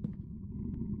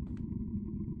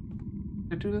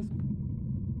 Did I do this?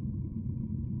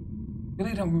 I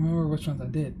really don't remember which ones I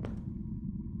did.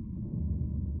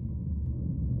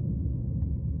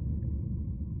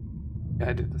 Yeah,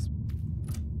 I did this.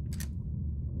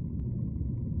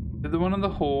 Did the one in the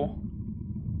hole.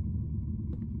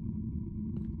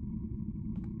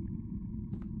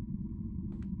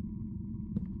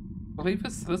 I believe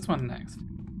it's this one next.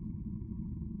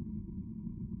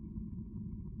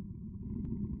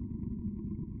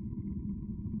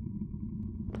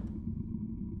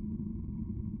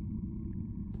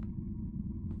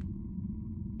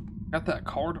 Got that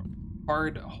card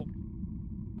hole.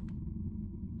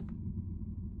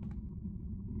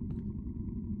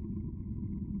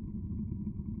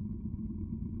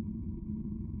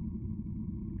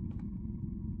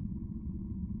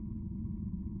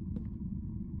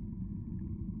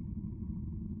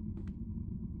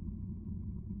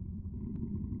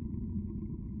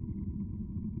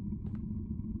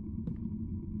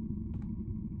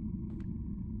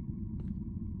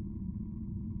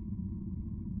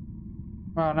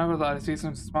 Wow, I never thought I'd see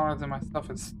something smaller than myself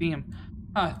in Steam.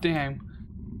 Ah, damn.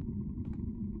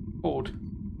 Old.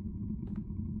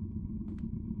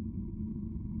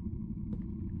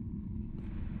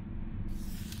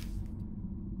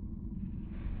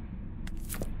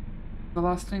 The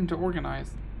last thing to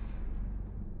organize.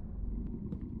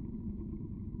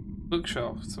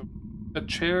 Bookshelf. So, a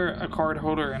chair, a card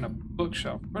holder, and a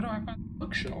bookshelf. Where do I find the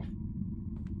bookshelf?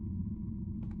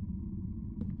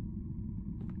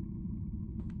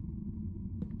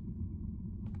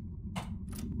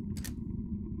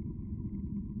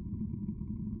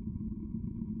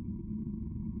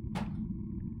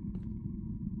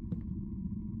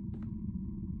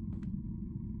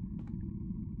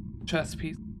 Chess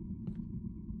piece.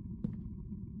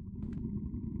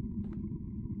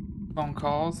 Phone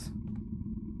calls.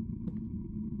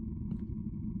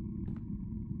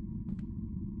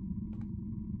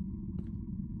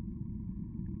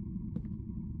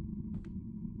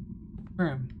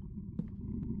 room.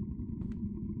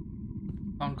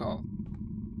 Phone call.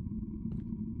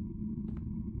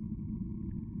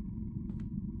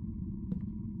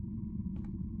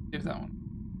 Give that one.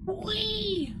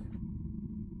 Whee!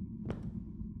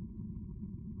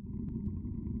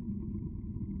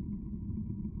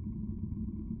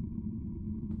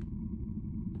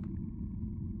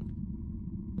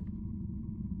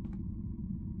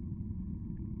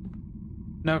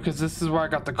 No, because this is where I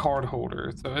got the card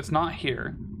holder, so it's not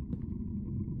here.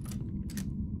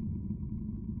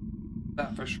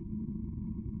 That for sure.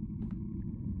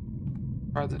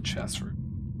 Or the chest room.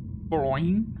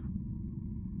 Boing.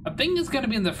 I think it's gonna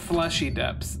be in the fleshy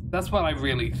depths. That's what I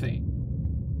really think.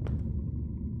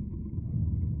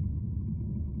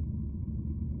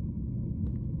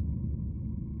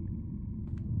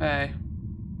 Hey.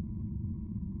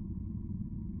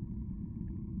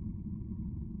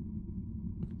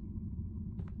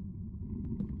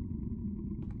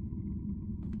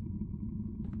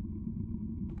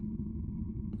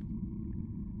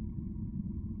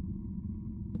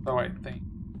 So I think.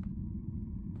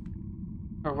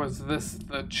 Or was this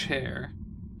the chair?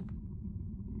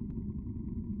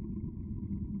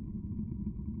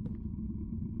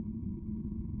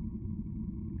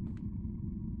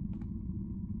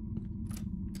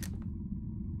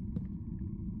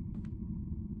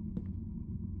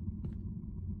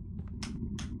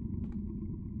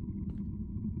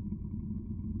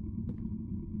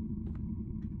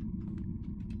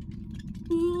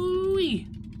 Ooh-wee.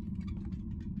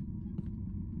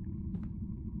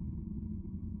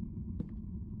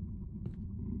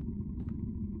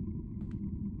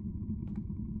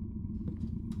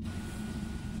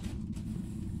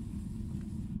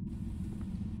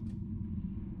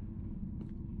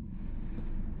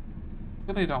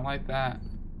 Really don't like that.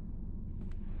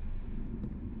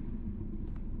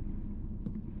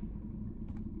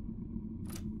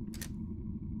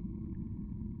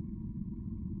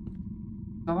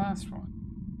 The last one.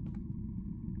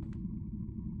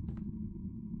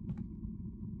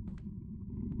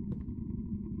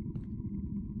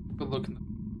 Good look in the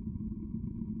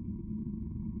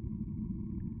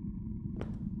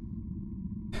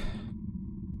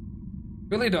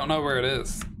really don't know where it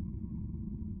is.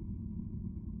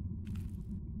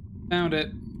 Found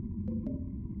it.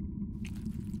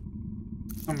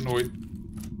 I'm annoyed.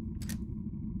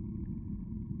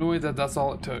 Annoyed that that's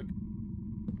all it took.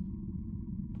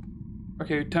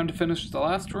 Okay, time to finish the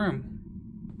last room.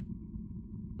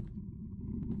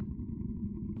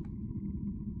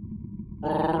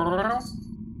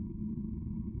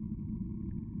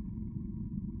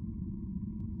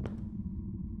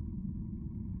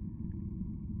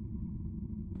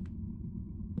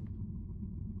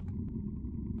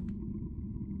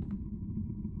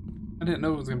 I didn't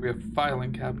know it was gonna be a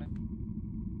filing cabinet.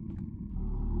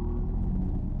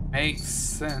 Makes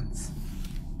sense.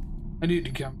 I need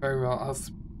to count very well.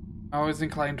 I always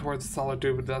inclined towards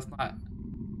Solitude, but that's not.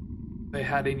 They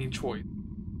had any choice.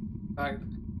 In fact,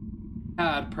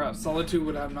 had perhaps Solitude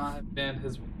would have not been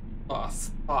his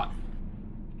boss. Thought.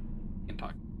 Can't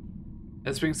talk.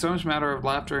 It's being so much matter of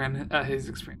laughter and at his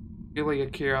experience. Really a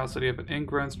curiosity of an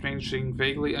ingrown, strange thing,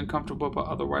 vaguely uncomfortable, but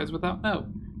otherwise without no.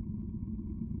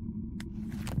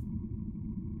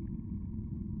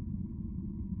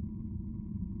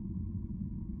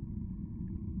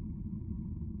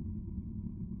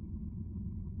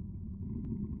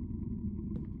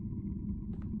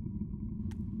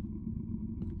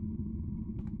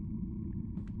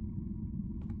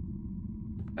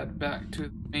 Head back to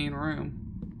the main room.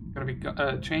 Gotta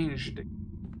be changed.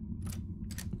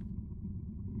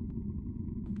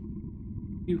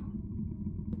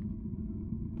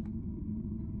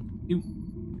 You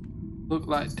look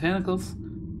like tentacles.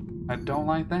 I don't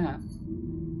like that.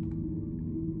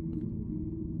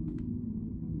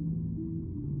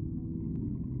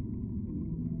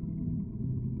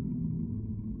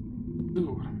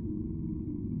 Ooh.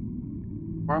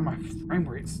 Why are my frame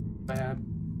rates bad?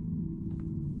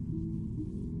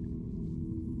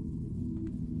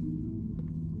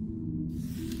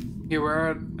 He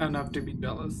were enough to be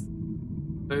jealous,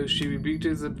 though she rebuked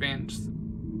his advance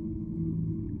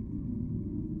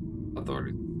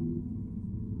authority.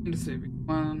 To save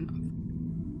one.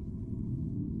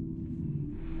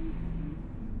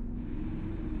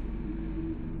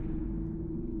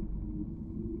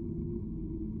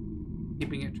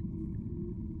 Keeping it.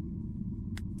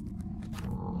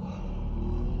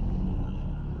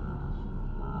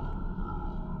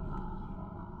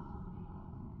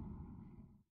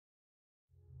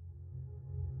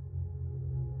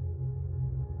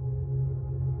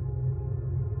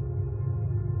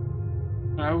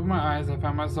 When I opened my eyes, I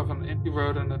found myself on an empty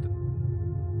road and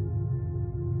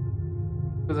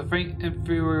with a faint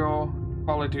ethereal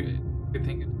quality to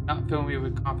everything. It did not fill me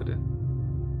with confidence.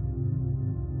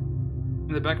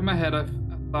 In the back of my head, I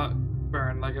thought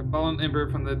burned like a fallen ember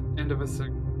from the end of a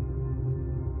cigarette.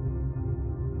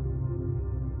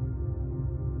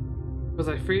 Was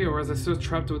I free, or was I still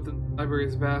trapped within the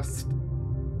library's vast...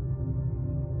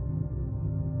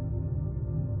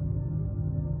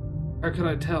 How could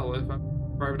I tell if I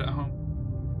arrived at home?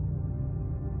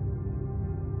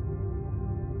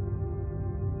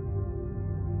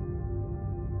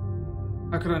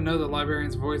 How could I know the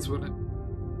librarian's voice wouldn't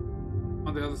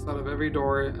on the other side of every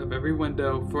door, of every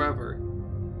window, forever?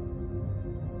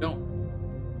 Don't.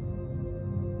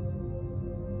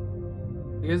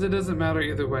 I guess it doesn't matter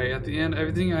either way. At the end,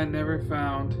 everything I never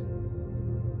found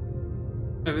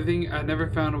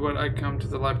what I'd come to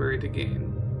the library to gain.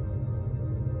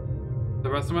 The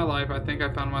rest of my life, I think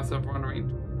I found myself wondering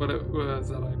what it was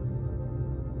that I...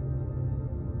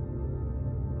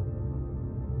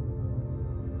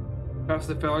 Perhaps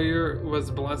the failure was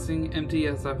a blessing, empty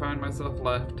as I found myself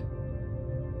left.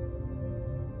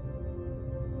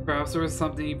 Perhaps there was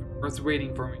something worth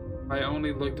waiting for me. If I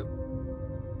only looked at...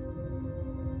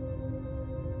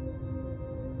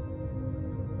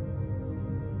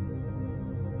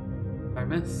 I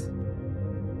miss.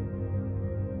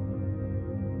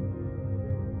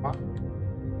 What?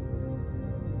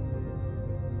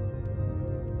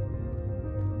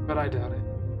 But I doubt it.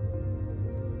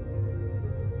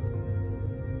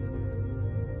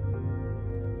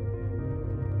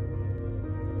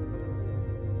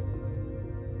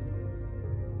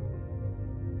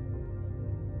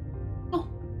 Oh.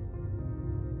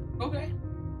 Okay.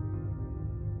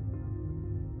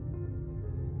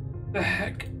 The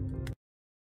heck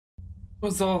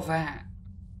was all that?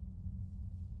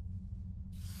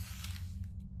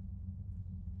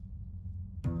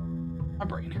 My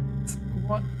brain hurts.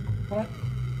 What? What?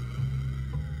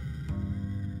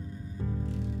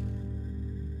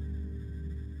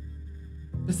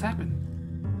 This happened.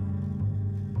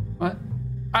 What?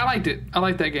 I liked it. I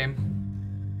liked that game.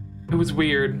 It was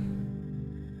weird.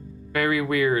 Very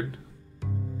weird.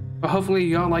 But hopefully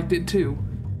y'all liked it too.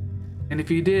 And if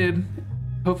you did,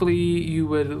 hopefully you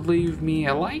would leave me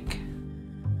a like.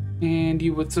 And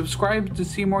you would subscribe to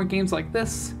see more games like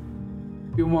this.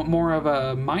 If you want more of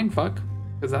a mindfuck,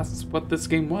 because that's what this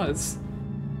game was.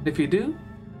 If you do,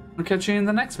 I'll catch you in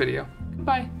the next video.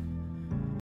 Goodbye.